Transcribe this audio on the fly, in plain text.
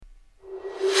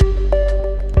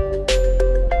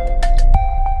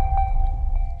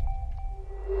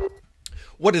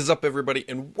What is up, everybody,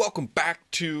 and welcome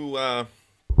back to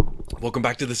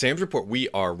the Sam's Report. We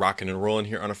are rocking and rolling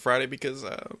here on a Friday because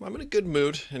I'm in a good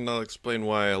mood, and I'll explain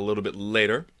why a little bit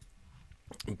later.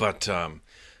 But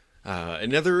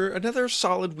another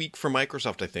solid week for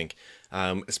Microsoft, I think,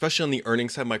 especially on the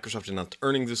earnings side. Microsoft announced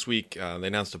earnings this week. They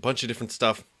announced a bunch of different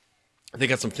stuff. They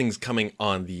got some things coming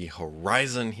on the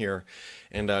horizon here.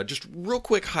 And just real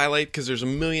quick highlight, because there's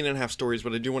 1.5 million stories,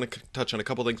 but I do want to touch on a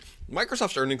couple things.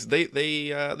 Microsoft's earnings, they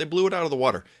blew it out of the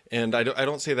water. And I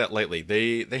don't say that lightly.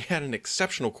 They had an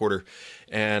exceptional quarter.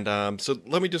 And so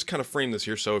let me just kind of frame this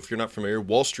here. So if you're not familiar,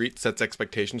 Wall Street sets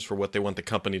expectations for what they want the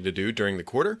company to do during the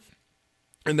quarter.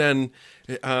 And then,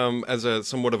 as a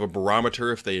somewhat of a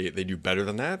barometer, if they do better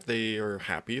than that, they are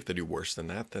happy. If they do worse than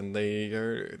that, then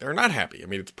they're not happy. I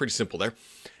mean, it's pretty simple there.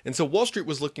 And so Wall Street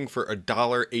was looking for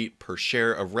 $1.08 per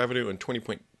share of revenue and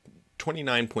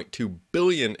 29.2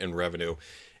 billion in revenue.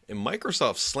 And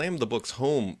Microsoft slammed the books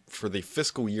home for the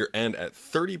fiscal year end at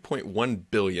 30.1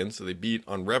 billion. So they beat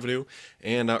on revenue,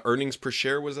 and earnings per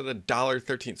share was at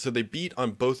 $1.13. So they beat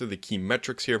on both of the key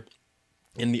metrics here.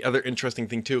 And the other interesting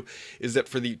thing, too, is that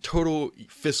for the total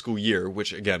fiscal year,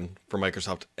 which, again, for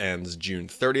Microsoft ends June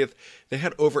 30th, they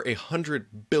had over $100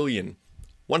 billion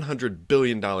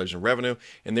in revenue,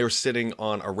 and they were sitting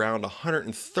on around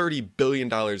 $130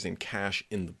 billion in cash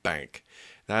in the bank.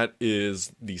 That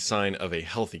is the sign of a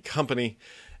healthy company,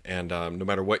 and no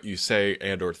matter what you say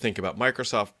and or think about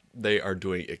Microsoft, they are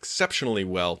doing exceptionally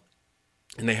well,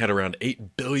 and they had around $8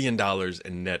 billion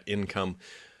in net income,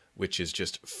 which is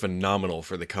just phenomenal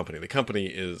for the company. The company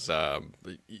is,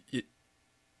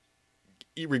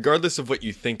 regardless of what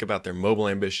you think about their mobile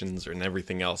ambitions and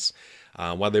everything else,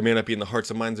 while they may not be in the hearts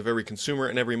and minds of every consumer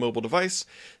and every mobile device,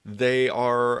 they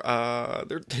are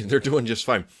they're doing just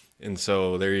fine. And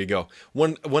so there you go.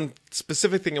 One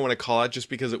specific thing I want to call out, just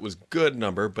because it was good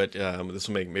number, but this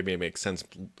will maybe make sense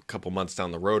a couple months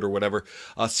down the road or whatever.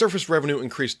 Surface revenue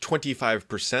increased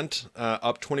 25%,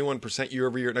 up 21% year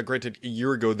over year. Now, granted, a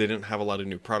year ago they didn't have a lot of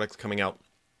new products coming out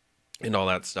and all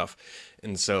that stuff,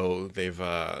 and so they've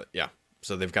got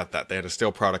that. They had a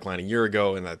stale product line a year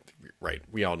ago, and that, right,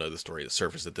 we all know the story of the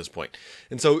Surface at this point.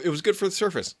 And so it was good for the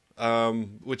Surface,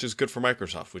 which is good for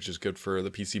Microsoft, which is good for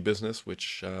the PC business,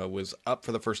 which was up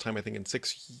for the first time, I think, in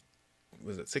 6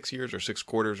 years or 6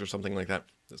 quarters or something like that.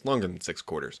 It's longer than 6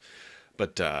 quarters.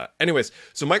 But anyways,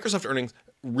 so Microsoft earnings,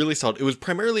 really solid. It was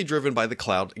primarily driven by the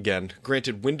cloud. Again,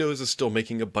 granted, Windows is still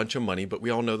making a bunch of money, but we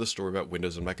all know the story about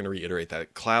Windows. I'm not going to reiterate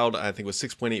that. Cloud, I think, was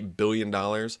 $6.8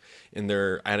 billion in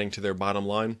their adding to their bottom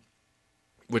line,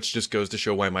 which just goes to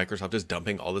show why Microsoft is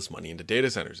dumping all this money into data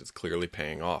centers. It's clearly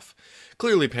paying off.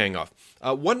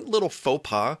 One little faux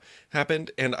pas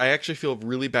happened, and I actually feel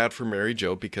really bad for Mary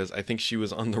Jo because I think she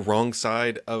was on the wrong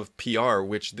side of PR,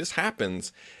 which this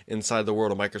happens inside the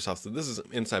world of Microsoft. So this is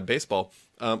inside baseball.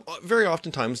 Very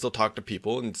oftentimes they'll talk to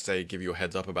people and say, give you a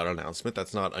heads up about an announcement.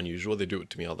 That's not unusual. They do it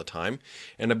to me all the time.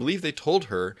 And I believe they told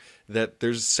her that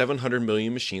there's 700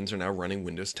 million machines are now running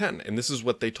Windows 10. And this is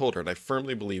what they told her. And I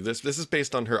firmly believe this. This is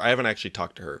based on her. I haven't actually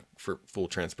talked to her for full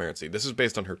transparency. This is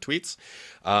based on her tweets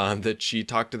that she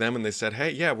talked to them and they said, hey,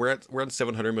 yeah, we're at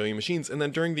 700 million machines. And then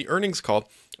during the earnings call,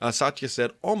 Satya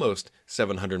said almost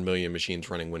 700 million machines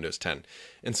running Windows 10.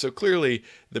 And so clearly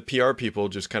the PR people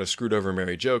just kind of screwed over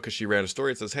Mary Jo because she ran a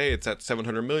story that says, hey, it's at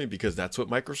 700 million because that's what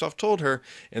Microsoft told her.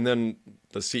 And then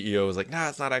the CEO was like, nah,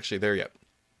 it's not actually there yet.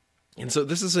 And so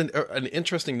this is an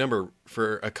interesting number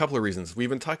for a couple of reasons. We've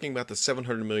been talking about the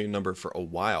 700 million number for a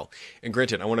while. And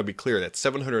granted, I want to be clear that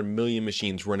 700 million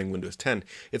machines running Windows 10,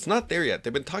 it's not there yet.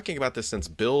 They've been talking about this since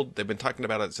Build. They've been talking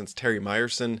about it since Terry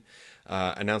Myerson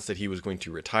announced that he was going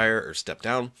to retire or step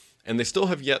down. And they still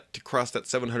have yet to cross that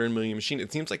 700 million machine.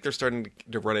 It seems like they're starting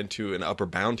to run into an upper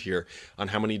bound here on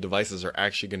how many devices are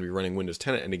actually going to be running Windows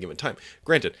 10 at any given time.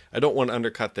 Granted, I don't want to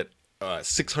undercut that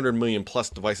 600 million plus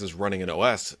devices running an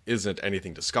OS isn't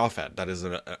anything to scoff at. That is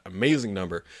an amazing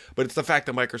number. But it's the fact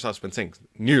that Microsoft's been saying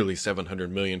nearly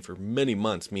 700 million for many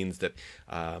months means that,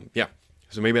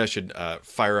 So maybe I should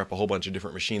fire up a whole bunch of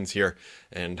different machines here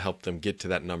and help them get to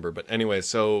that number. But anyway,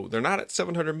 so they're not at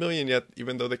 700 million yet,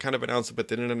 even though they kind of announced it, but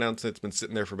they didn't announce it. It's been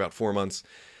sitting there for about 4 months.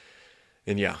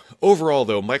 And yeah, overall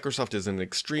though, Microsoft is in an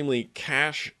extremely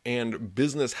cash and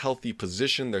business healthy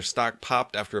position. Their stock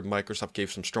popped after Microsoft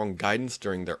gave some strong guidance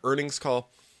during their earnings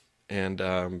call. And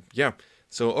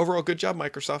so overall, good job,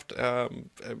 Microsoft.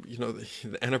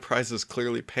 The enterprise is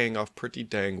clearly paying off pretty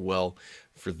dang well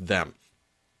for them.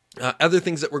 Other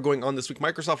things that were going on this week,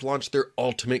 Microsoft launched their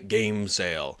Ultimate Game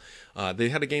Sale. They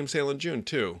had a game sale in June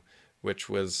too. which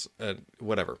was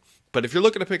whatever. But if you're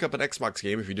looking to pick up an Xbox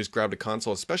game, if you just grabbed a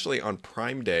console, especially on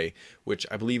Prime Day, which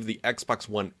I believe the Xbox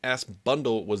One S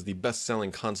bundle was the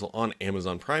best-selling console on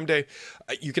Amazon Prime Day,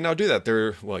 you can now do that.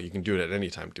 You can do it at any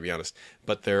time, to be honest.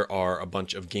 But there are a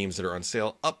bunch of games that are on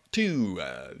sale up to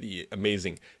the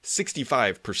amazing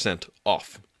 65%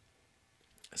 off.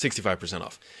 65%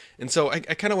 off. And so I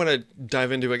kind of want to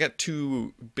dive into, I got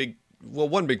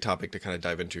one big topic to kind of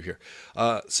dive into here.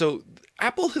 So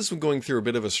Apple has been going through a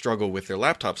bit of a struggle with their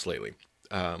laptops lately.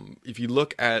 If you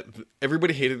look at,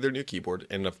 everybody hated their new keyboard,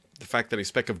 and the fact that a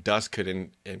speck of dust could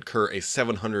incur a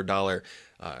 $700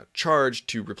 charge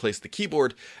to replace the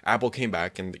keyboard, Apple came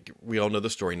back, and we all know the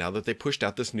story now, that they pushed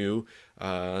out this new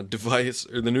device,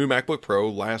 or the new MacBook Pro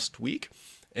last week.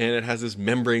 And it has this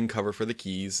membrane cover for the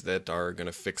keys that are going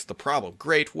to fix the problem.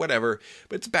 Great, whatever,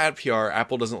 but it's bad PR.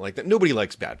 Apple doesn't like that. Nobody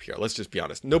likes bad PR. Let's just be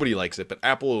honest. Nobody likes it, but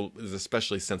Apple is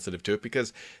especially sensitive to it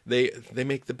because they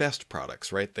make the best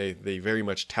products, right? They very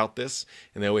much tout this,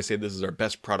 and they always say this is our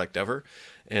best product ever.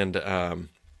 And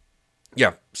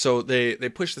so they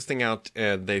pushed this thing out,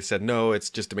 and they said, no, it's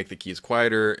just to make the keys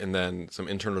quieter, and then some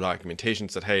internal documentation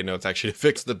said, hey, no, it's actually to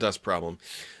fix the dust problem.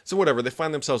 So whatever, they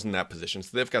find themselves in that position,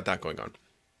 so they've got that going on.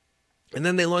 And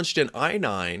then they launched an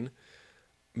i9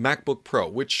 MacBook Pro,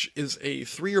 which is a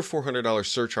 $300 or $400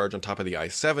 surcharge on top of the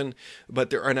i7. But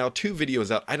there are now 2 videos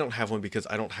out. I don't have one because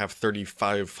I don't have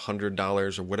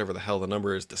 $3,500 or whatever the hell the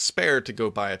number is to spare to go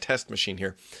buy a test machine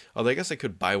here. Although I guess I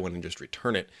could buy one and just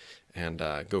return it and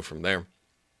go from there.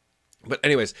 But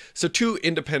anyways, so 2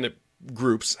 independent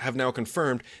groups have now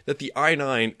confirmed that the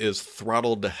i9 is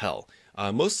throttled to hell.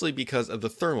 Mostly because of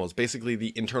the thermals. Basically,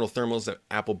 the internal thermals that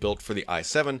Apple built for the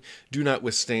i7 do not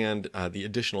withstand the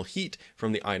additional heat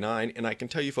from the i9. And I can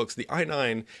tell you folks, the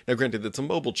i9, now granted it's a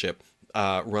mobile chip,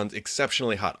 runs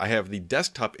exceptionally hot. I have the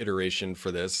desktop iteration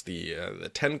for this, the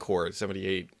 10-core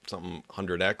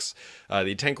 78-something-100X,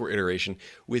 the 10-core iteration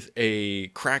with a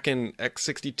Kraken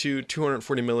X62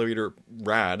 240 millimeter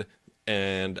rad.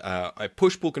 And I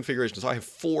push-pull configuration, so I have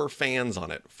 4 fans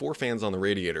on it, 4 fans on the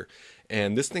radiator.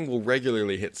 And this thing will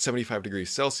regularly hit 75 degrees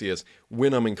Celsius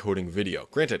when I'm encoding video.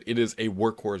 Granted, it is a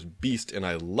workhorse beast, and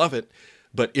I love it,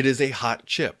 but it is a hot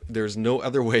chip. There's no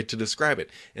other way to describe it.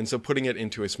 And so putting it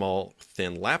into a small,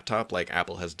 thin laptop, like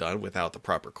Apple has done without the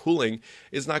proper cooling,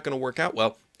 is not going to work out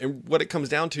well. And what it comes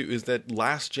down to is that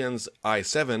last gen's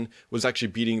i7 was actually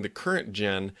beating the current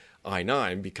gen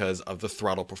i9 because of the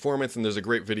throttle performance. And there's a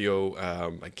great video,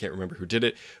 I can't remember who did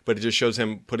it, but it just shows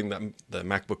him putting the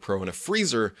MacBook Pro in a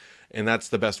freezer, and that's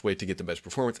the best way to get the best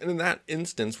performance. And in that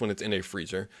instance, when it's in a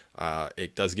freezer,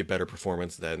 it does get better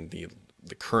performance than the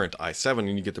current i7,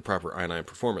 and you get the proper i9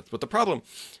 performance. But the problem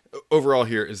overall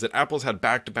here is that Apple's had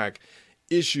back-to-back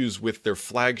issues with their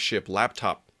flagship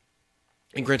laptop.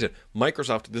 And granted,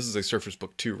 Microsoft, this is a Surface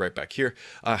Book 2 right back here,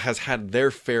 has had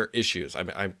their fair issues.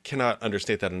 I cannot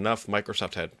understate that enough.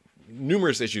 Microsoft had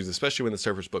numerous issues, especially when the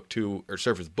Surface Book 2 or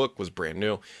Surface Book was brand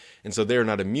new. And so they're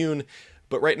not immune.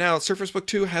 But right now, Surface Book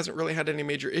 2 hasn't really had any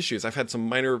major issues. I've had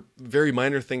some very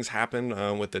minor things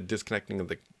happen with the disconnecting of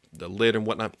the lid and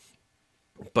whatnot.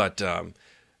 But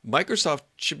Microsoft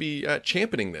should be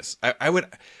championing this.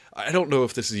 I don't know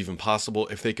if this is even possible.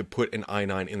 If they could put an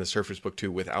i9 in the Surface Book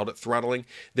 2 without it throttling,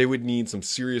 they would need some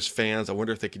serious fans. I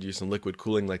wonder if they could use some liquid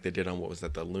cooling like they did on, the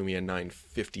Lumia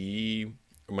 950,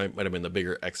 or might have been the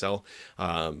bigger XL.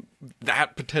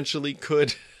 That potentially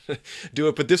could do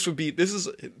it. But this is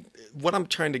what I'm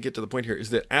trying to get to the point here, is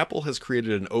that Apple has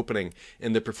created an opening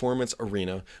in the performance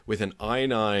arena with an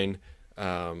i9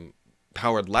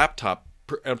 powered laptop.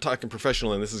 I'm talking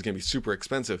professional, and this is going to be super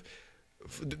expensive.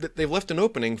 They've left an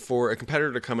opening for a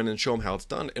competitor to come in and show them how it's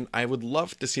done, and I would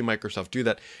love to see Microsoft do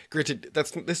that. Granted,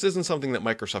 this isn't something that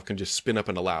Microsoft can just spin up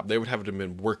in a lab. They would have to have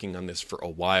been working on this for a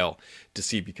while to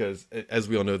see, because as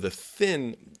we all know, the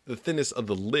thinness of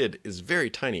the lid is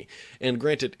very tiny. And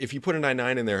granted, if you put an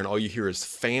i9 in there and all you hear is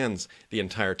fans the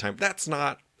entire time, that's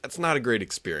not a great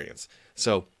experience.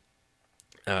 So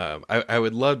I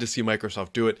would love to see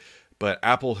Microsoft do it, but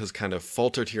Apple has kind of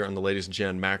faltered here on the latest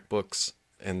gen MacBooks.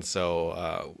 And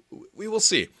so we will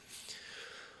see.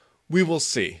 We will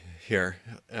see here.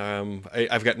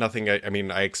 I've got nothing.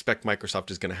 I expect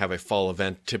Microsoft is going to have a fall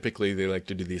event. Typically, they like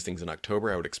to do these things in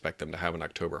October. I would expect them to have an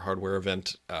October hardware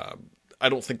event. I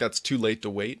don't think that's too late to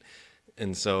wait.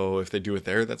 And so if they do it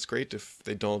there, that's great. If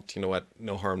they don't, you know what?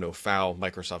 No harm, no foul.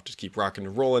 Microsoft just keep rocking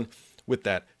and rolling with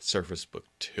that Surface Book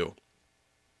 2.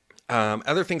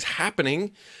 Other things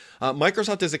happening.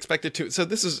 Microsoft is expected to. So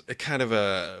this is kind of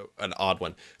an odd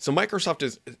one. So Microsoft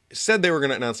has said they were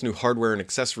going to announce new hardware and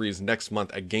accessories next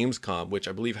month at Gamescom, which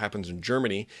I believe happens in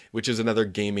Germany, which is another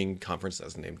gaming conference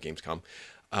that's named Gamescom.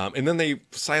 And then they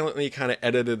silently kind of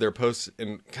edited their posts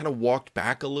and kind of walked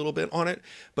back a little bit on it.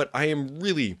 But I am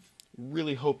really,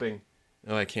 really hoping.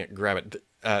 Oh, I can't grab it.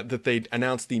 That they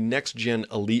announced the next-gen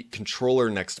Elite controller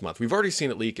next month. We've already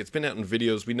seen it leak. It's been out in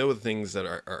videos. We know the things that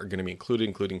are going to be included,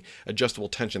 including adjustable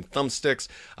tension thumbsticks,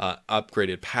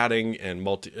 upgraded padding, and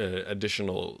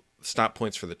additional stop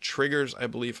points for the triggers, I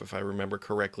believe, if I remember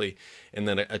correctly. And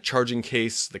then a charging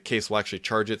case. The case will actually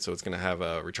charge it, so it's going to have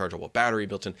a rechargeable battery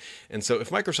built in. And so if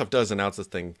Microsoft does announce this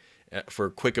thing for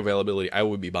quick availability, I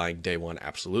would be buying day one,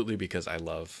 absolutely, because I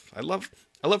love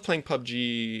playing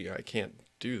PUBG. I can't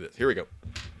do this. Here we go.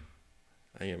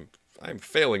 I'm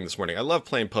failing this morning. I love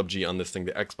playing PUBG on this thing,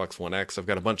 the Xbox One X. I've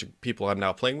got a bunch of people I'm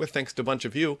now playing with, thanks to a bunch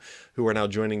of you who are now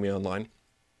joining me online.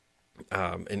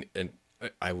 And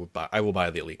I will buy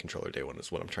the Elite controller day one,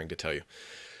 is what I'm trying to tell you.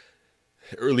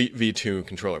 Elite V2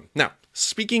 controller. Now,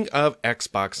 speaking of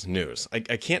Xbox news, I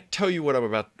can't tell you what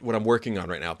I'm working on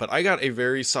right now, but I got a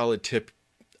very solid tip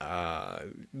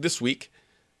this week.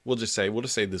 We'll just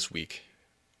say this week.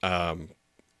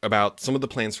 About some of the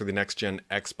plans for the next-gen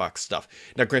Xbox stuff.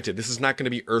 Now, granted, this is not going to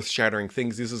be earth-shattering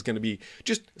things. This is going to be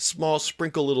just small,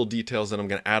 sprinkle little details that I'm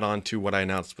going to add on to what I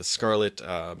announced with Scarlett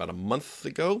about a month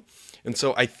ago. And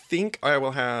so I think I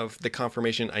will have the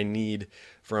confirmation I need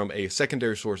from a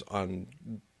secondary source on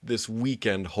this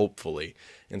weekend, hopefully.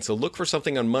 And so look for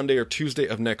something on Monday or Tuesday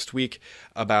of next week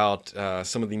about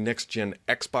some of the next-gen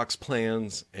Xbox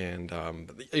plans. And,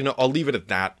 I'll leave it at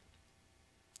that.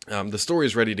 The story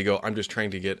is ready to go. I'm just trying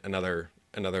to get another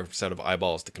set of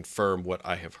eyeballs to confirm what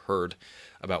I have heard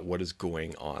about what is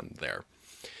going on there.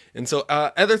 And so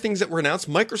other things that were announced,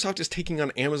 Microsoft is taking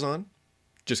on Amazon.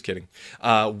 Just kidding.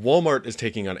 Walmart is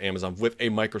taking on Amazon with a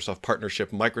Microsoft partnership.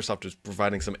 Microsoft is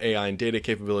providing some AI and data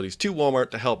capabilities to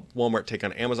Walmart to help Walmart take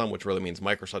on Amazon, which really means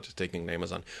Microsoft is taking on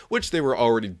Amazon, which they were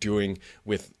already doing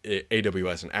with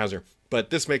AWS and Azure. But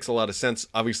this makes a lot of sense.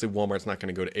 Obviously, Walmart's not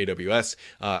going to go to AWS.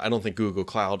 I don't think Google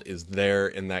Cloud is there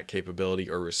in that capability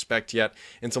or respect yet.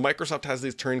 And so Microsoft has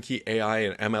these turnkey AI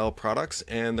and ML products,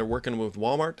 and they're working with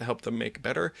Walmart to help them make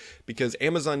better because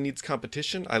Amazon needs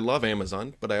competition. I love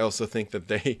Amazon, but I also think that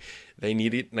they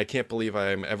need it. And I can't believe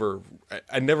I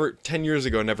never, 10 years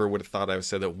ago, never would have thought I would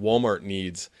say that Walmart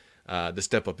needs to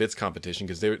step up its competition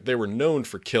because they were known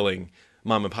for killing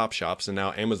mom and pop shops, and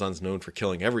now Amazon's known for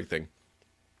killing everything.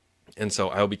 And so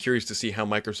I'll be curious to see how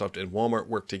Microsoft and Walmart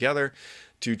work together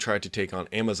to try to take on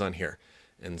Amazon here.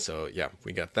 And so, yeah,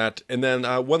 we got that. And then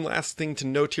one last thing to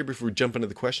note here before we jump into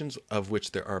the questions, of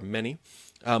which there are many.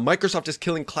 Microsoft is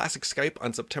killing classic Skype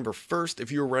on September 1st.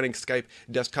 If you're running Skype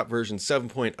desktop version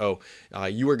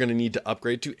 7.0, you are going to need to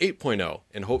upgrade to 8.0.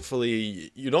 And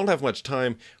hopefully you don't have much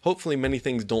time. Hopefully many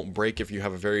things don't break if you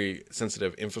have a very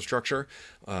sensitive infrastructure.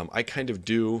 I kind of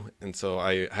do. And so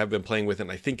I have been playing with it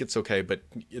and I think it's okay, but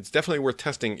it's definitely worth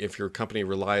testing if your company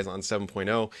relies on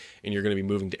 7.0 and you're going to be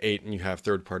moving to 8 and you have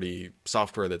third-party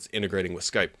software that's integrating with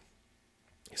Skype.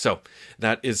 So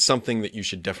that is something that you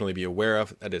should definitely be aware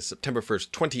of. That is September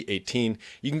 1st, 2018.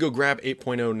 You can go grab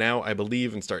 8.0 now, I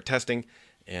believe, and start testing.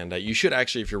 And you should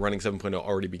actually, if you're running 7.0,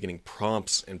 already be getting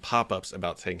prompts and pop-ups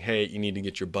about saying, hey, you need to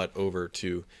get your butt over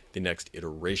to the next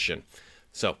iteration.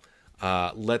 So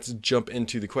let's jump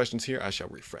into the questions here. I shall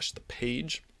refresh the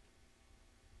page.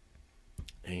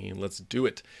 And let's do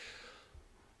it.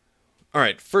 All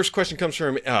right, first question comes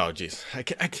from, oh, geez.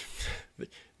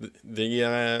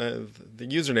 The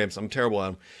usernames, I'm terrible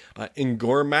at them.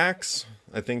 Ingormax,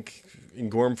 I think,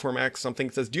 Ingormformax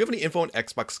something says, do you have any info on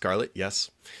Xbox Scarlett? Yes.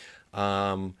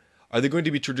 Are they going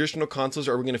to be traditional consoles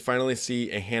or are we going to finally see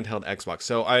a handheld Xbox?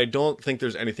 So I don't think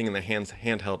there's anything in the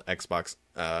handheld Xbox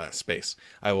space.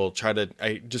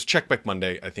 I just check back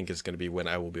Monday, I think is going to be when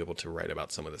I will be able to write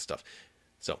about some of this stuff.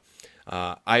 So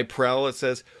iPrel, it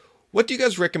says, what do you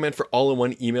guys recommend for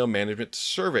all-in-one email management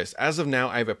service? As of now,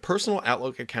 I have a personal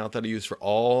Outlook account that I use for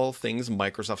all things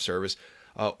Microsoft Service,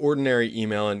 ordinary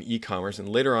email and e-commerce, and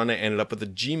later on I ended up with a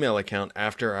Gmail account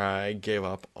after I gave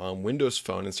up on Windows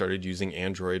Phone and started using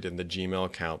Android and the Gmail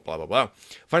account, blah, blah, blah.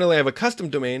 Finally, I have a custom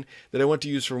domain that I want to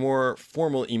use for more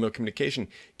formal email communication.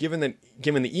 Given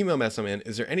the email mess I'm in,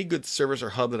 is there any good service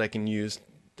or hub that I can use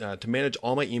to manage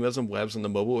all my emails and webs on the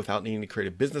mobile without needing to create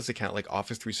a business account like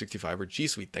Office 365 or G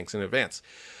Suite? Thanks in advance.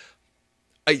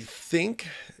 I think,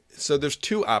 so there's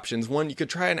two options. One, you could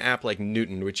try an app like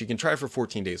Newton, which you can try for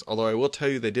 14 days. Although I will tell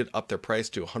you they did up their price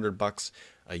to $100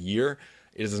 a year.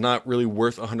 It is not really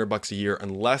worth $100 a year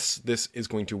unless this is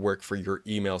going to work for your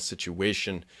email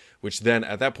situation, which then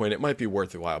at that point it might be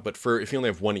worth a while. But for if you only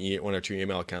have one or two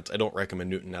email accounts, I don't recommend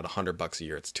Newton at $100 a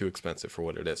year. It's too expensive for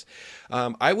what it is.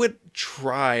 I would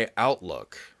try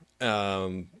Outlook.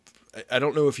 I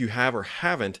don't know if you have or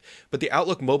haven't, but the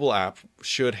Outlook mobile app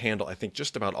should handle, I think,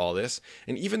 just about all this.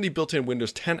 And even the built-in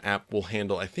Windows 10 app will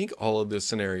handle, I think, all of those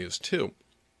scenarios too.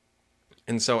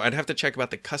 And so I'd have to check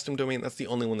about the custom domain. That's the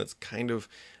only one that's kind of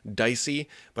dicey.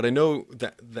 But I know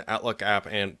that the Outlook app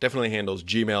and definitely handles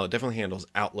Gmail. It definitely handles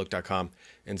Outlook.com.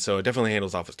 And so it definitely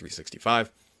handles Office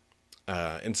 365.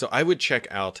 And so I would check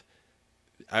out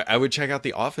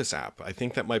the Office app. I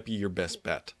think that might be your best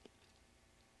bet.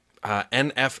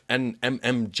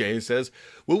 NFNMMJ says,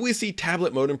 will we see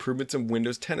tablet mode improvements in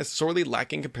Windows 10 is sorely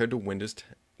lacking compared to Windows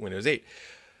 8?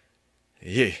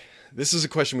 Yeah. This is a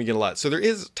question we get a lot. So there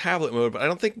is tablet mode, but I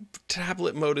don't think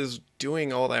tablet mode is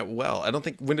doing all that well. I don't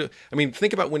think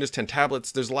think about Windows 10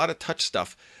 tablets. There's a lot of touch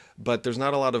stuff, but there's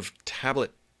not a lot of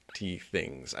tablet-y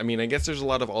things. I mean, I guess there's a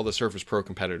lot of all the Surface Pro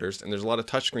competitors, and there's a lot of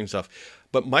touchscreen stuff,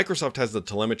 but Microsoft has the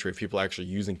telemetry of people actually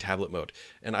using tablet mode.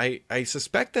 And I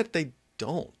suspect that they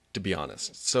don't, to be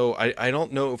honest. So I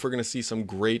don't know if we're going to see some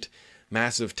great,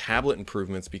 massive tablet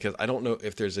improvements, because I don't know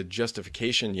if there's a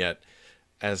justification yet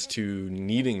as to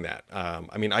needing that.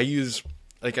 I use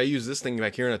this thing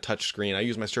back here in a touch screen. I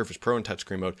use my Surface Pro in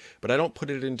touchscreen mode, but I don't put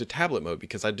it into tablet mode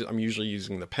because I'm usually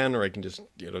using the pen, or I can just,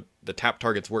 the tap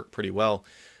targets work pretty well.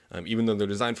 Even though they're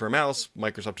designed for a mouse,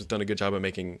 Microsoft has done a good job of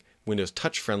making Windows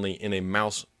touch friendly in a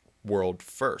mouse world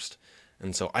first.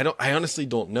 And so I honestly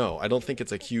don't know. I don't think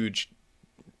it's a huge,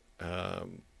 I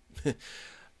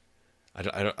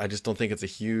just don't think it's a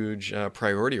huge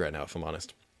priority right now, if I'm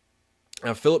honest.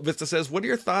 Philip Vista says, what are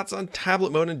your thoughts on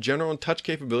tablet mode in general and touch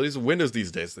capabilities of Windows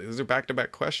these days? These are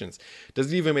back-to-back questions.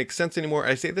 Does it even make sense anymore?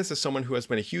 I say this as someone who has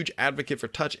been a huge advocate for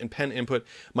touch and pen input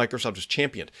Microsoft has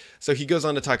championed. So he goes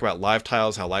on to talk about live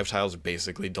tiles, how live tiles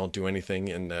basically don't do anything.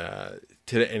 And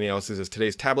he also says,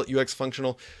 today's tablet UX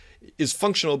is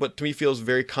functional, but to me feels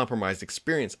very compromised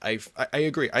experience. I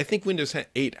agree. I think Windows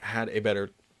 8 had a better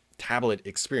tablet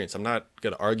experience. I'm not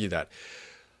going to argue that.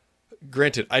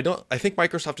 Granted, I think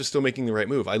Microsoft is still making the right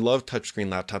move. I love touchscreen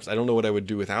laptops. I don't know what I would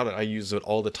do without it. I use it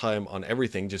all the time on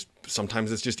everything. Just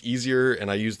sometimes it's just easier,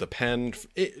 and I use the pen.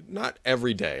 Not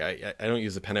every day. I don't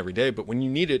use the pen every day, but when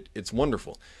you need it, it's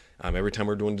wonderful. Every time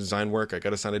we're doing design work, I got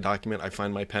to sign a document, I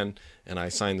find my pen, and I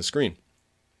sign the screen.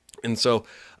 And so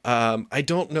I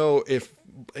don't know if,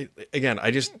 again,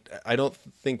 I don't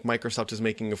think Microsoft is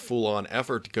making a full-on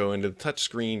effort to go into the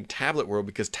touchscreen tablet world,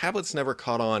 because tablets never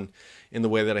caught on in the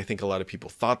way that I think a lot of people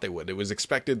thought they would. It was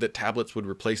expected that tablets would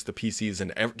replace the PCs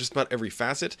in just about every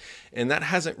facet, and that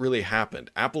hasn't really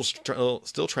happened. Apple's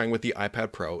still trying with the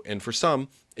iPad Pro, and for some,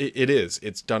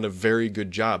 it's done a very good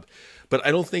job. But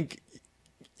I don't think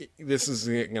this is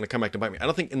going to come back to bite me. I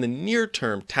don't think in the near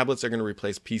term tablets are going to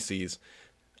replace PCs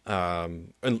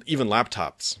and even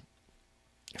laptops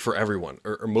for everyone,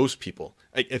 or most people.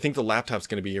 I think the laptop's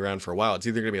going to be around for a while. It's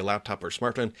either going to be a laptop or a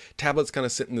smartphone. Tablets kind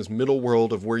of sit in this middle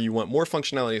world of where you want more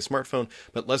functionality of a smartphone,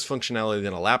 but less functionality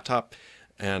than a laptop.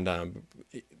 And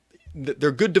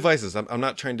they're good devices. I'm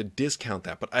not trying to discount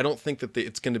that, but I don't think that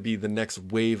it's going to be the next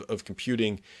wave of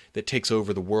computing that takes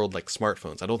over the world like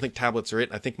smartphones. I don't think tablets are it.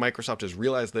 I think Microsoft has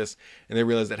realized this, and they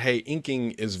realized that, hey,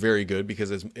 inking is very good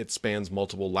because it spans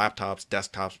multiple laptops,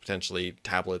 desktops, potentially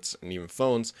tablets, and even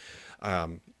phones.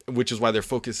 Which is why they're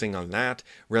focusing on that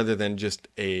rather than just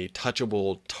a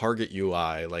touchable target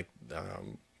UI, like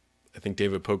I think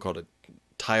David Poe called it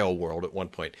Tile World at one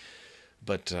point.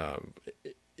 But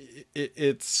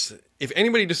it's, if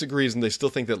anybody disagrees and they still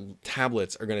think that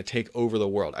tablets are going to take over the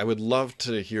world, I would love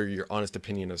to hear your honest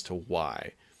opinion as to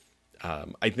why.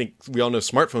 I think we all know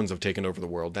smartphones have taken over the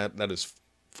world. That is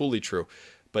fully true.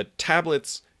 But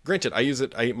tablets, granted, I use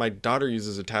it. My daughter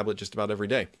uses a tablet just about every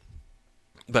day.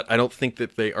 But I don't think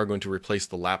that they are going to replace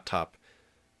the laptop,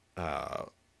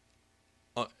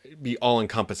 be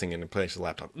all-encompassing and replace the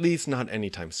laptop, at least not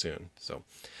anytime soon. So,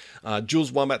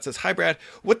 Jules Wombat says, hi, Brad.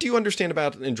 What do you understand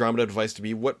about an Andromeda device to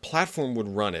be? What platform would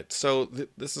run it? So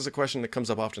this is a question that comes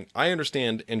up often. I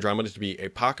understand Andromeda to be a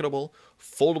pocketable,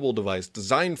 foldable device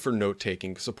designed for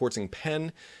note-taking, supporting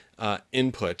pen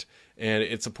input, and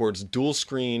it supports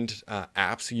dual-screened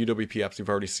apps, UWP apps. You've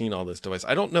already seen all this device.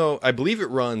 I don't know. I believe it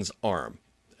runs ARM.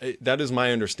 That is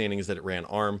my understanding, is that it ran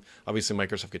ARM. Obviously,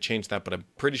 Microsoft could change that, but I'm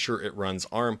pretty sure it runs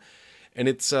ARM. And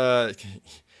it's a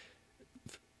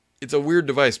weird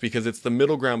device because it's the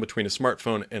middle ground between a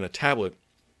smartphone and a tablet,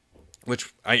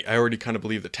 which I already kind of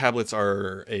believe that tablets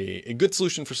are a good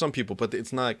solution for some people, but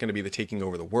it's not going to be the taking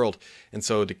over the world. And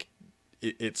so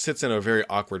it sits in a very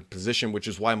awkward position, which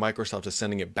is why Microsoft is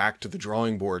sending it back to the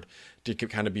drawing board to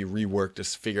kind of be reworked to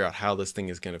figure out how this thing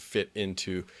is going to fit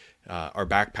into our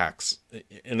backpacks.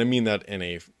 And I mean that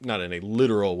not in a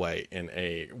literal way, in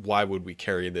a why would we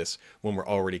carry this when we're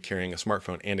already carrying a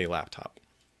smartphone and a laptop.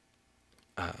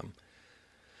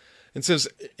 And says,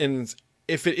 and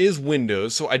if it is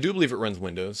Windows, so I do believe it runs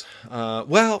Windows.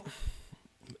 Well,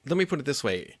 let me put it this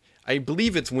way. I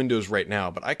believe it's Windows right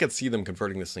now, but I could see them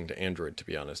converting this thing to Android, to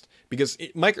be honest. Because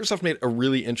Microsoft made a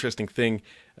really interesting thing,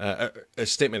 a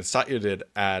statement Satya did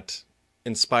at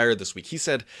Inspire this week. He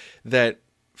said that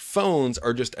phones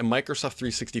are just a Microsoft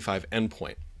 365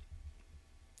 endpoint.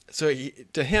 So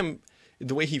to him,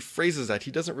 the way he phrases that,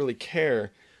 he doesn't really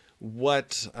care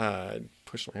what...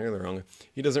 pushed my hair the wrong way.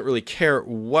 He doesn't really care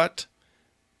what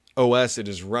OS it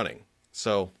is running.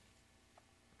 So...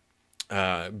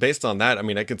 based on that, I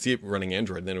mean, I could see it running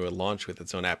Android, then it would launch with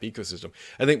its own app ecosystem.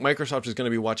 I think Microsoft is going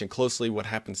to be watching closely what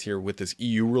happens here with this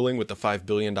EU ruling with the $5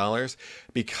 billion,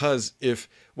 because if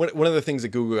one of the things that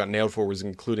Google got nailed for was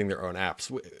including their own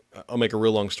apps. I'll make a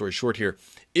real long story short here.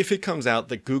 If it comes out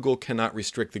that Google cannot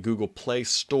restrict the Google Play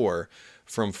Store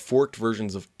from forked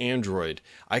versions of Android,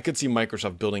 I could see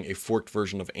Microsoft building a forked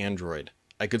version of Android.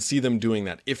 I could see them doing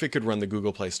that if it could run the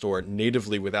Google Play Store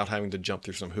natively without having to jump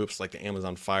through some hoops like the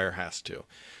Amazon Fire has to.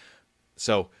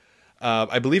 So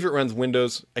I believe it runs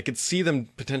Windows. I could see them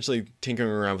potentially tinkering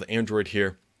around with Android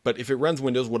here. But if it runs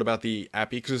Windows, what about the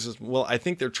app ecosystem? Well, I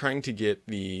think they're trying to get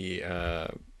the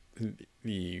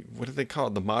what do they call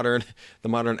it? The modern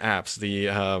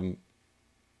apps.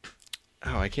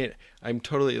 I'm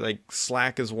totally like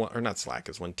Slack is one, or not Slack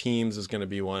is one. Teams is going to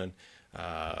be one.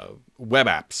 Web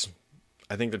apps.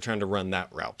 I think they're trying to run that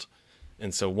route.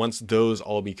 And so once those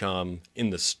all become in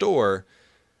the store,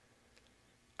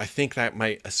 I think that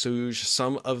might assuage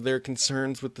some of their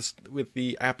concerns with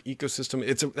the app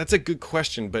ecosystem. That's a good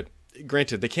question, but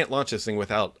granted, they can't launch this thing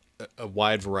without a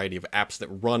wide variety of apps that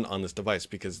run on this device,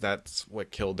 because that's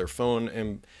what killed their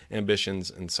phone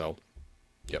ambitions. And so,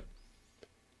 yep.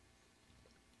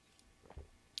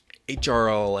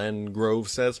 HRLN Grove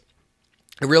says,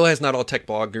 I realize not all tech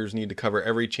bloggers need to cover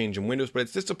every change in Windows, but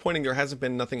it's disappointing there hasn't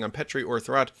been nothing on Petri or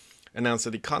Thurrott announced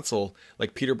at the console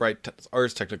like Peter Bright's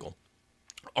Ars Technica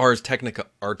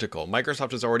article.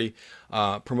 Microsoft has already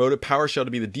promoted PowerShell to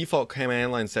be the default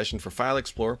command line session for File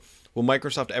Explorer. Will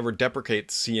Microsoft ever deprecate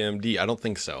CMD? I don't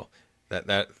think so.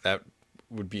 That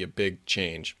would be a big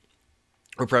change.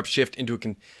 Or perhaps shift into a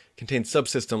contained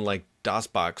subsystem like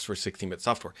DOSBox for 16-bit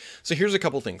software. So here's a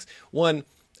couple things. One,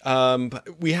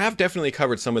 we have definitely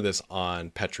covered some of this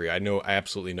on Petri. I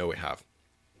absolutely know we have,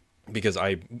 because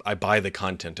I buy the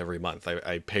content every month.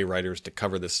 I pay writers to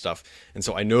cover this stuff. And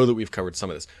so I know that we've covered some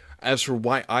of this. As for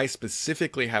why I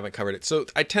specifically haven't covered it, so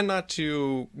I tend not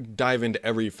to dive into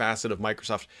every facet of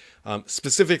Microsoft,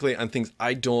 specifically on things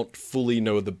I don't fully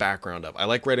know the background of. I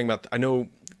like writing about, I know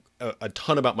a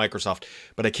ton about Microsoft,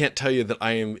 but I can't tell you that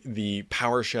I am the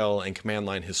PowerShell and command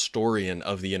line historian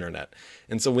of the internet.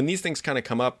 And so when these things kind of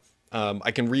come up,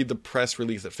 I can read the press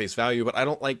release at face value, but I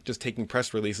don't like just taking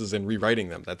press releases and rewriting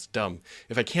them. That's dumb.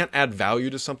 If I can't add value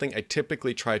to something, I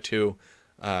typically try to,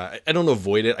 I don't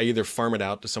avoid it. I either farm it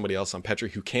out to somebody else on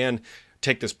Petri who can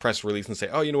take this press release and say,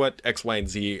 oh, you know what, X, Y, and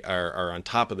Z are on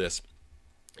top of this.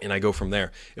 And I go from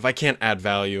there. If I can't add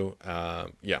value,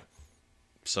 yeah.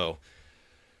 So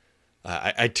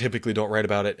I typically don't write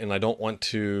about it, and I don't want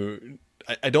to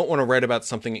write about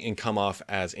something and come off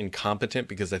as incompetent,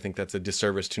 because I think that's a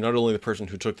disservice to not only the person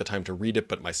who took the time to read it,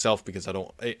 but myself, because I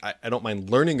don't mind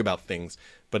learning about things.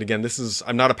 But again,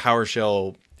 I'm not a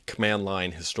PowerShell command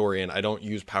line historian. I don't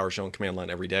use PowerShell and command line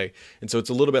every day. And so it's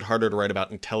a little bit harder to write about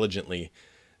intelligently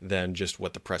than just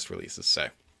what the press releases say.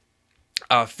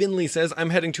 Finley says,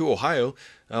 I'm heading to Ohio.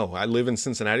 Oh, I live in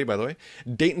Cincinnati, by the way.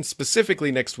 Dayton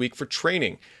specifically next week for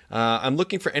training. I'm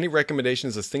looking for any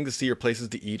recommendations as things to see or places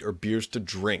to eat or beers to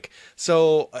drink.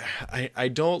 So I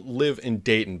don't live in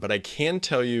Dayton, but I can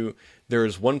tell you there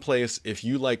is one place if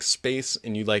you like space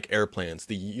and you like airplanes.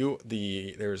 The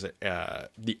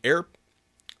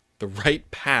Wright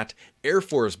Pat Air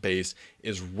Force Base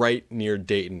is right near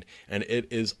Dayton, and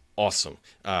it is awesome.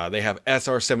 They have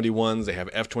SR-71s, they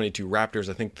have F-22 Raptors.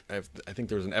 I think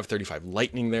there was an F-35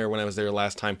 Lightning there when I was there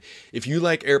last time. If you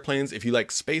like airplanes, if you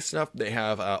like space stuff, they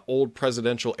have old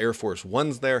presidential Air Force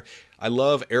Ones there. I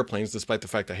love airplanes, despite the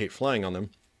fact I hate flying on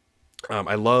them.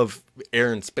 I love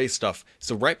air and space stuff.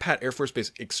 So Wright Pat Air Force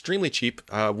Base, extremely cheap.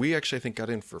 We actually, I think,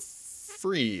 got in for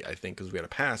free, because we had a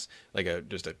pass, like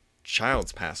just a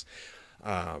child's pass.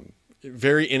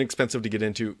 very inexpensive to get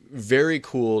into, very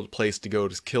cool place to go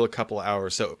to kill a couple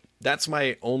hours. So that's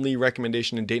my only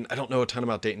recommendation in Dayton. I don't know a ton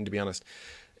about Dayton, to be honest.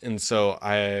 And so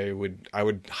I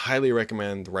would highly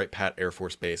recommend the Wright Pat Air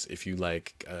Force Base if you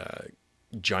like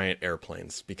giant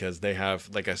airplanes, because they have,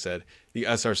 like I said, the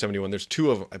SR-71. There's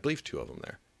two of them. I believe two of them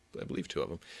there.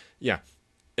 Yeah.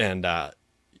 And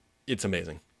it's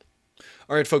amazing.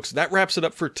 All right, folks, that wraps it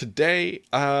up for today.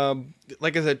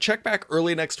 Like I said, check back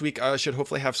early next week. I should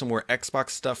hopefully have some more Xbox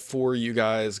stuff for you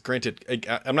guys. Granted,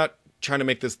 I'm not trying to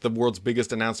make this the world's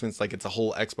biggest announcements, like it's a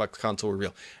whole Xbox console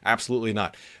reveal. Absolutely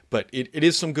not. But it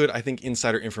is some good, I think,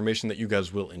 insider information that you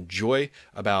guys will enjoy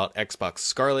about Xbox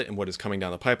Scarlet and what is coming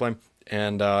down the pipeline.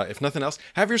 And if nothing else,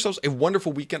 have yourselves a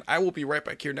wonderful weekend. I will be right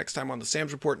back here next time on the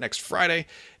Sam's Report next Friday.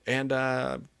 And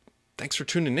thanks for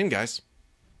tuning in, guys.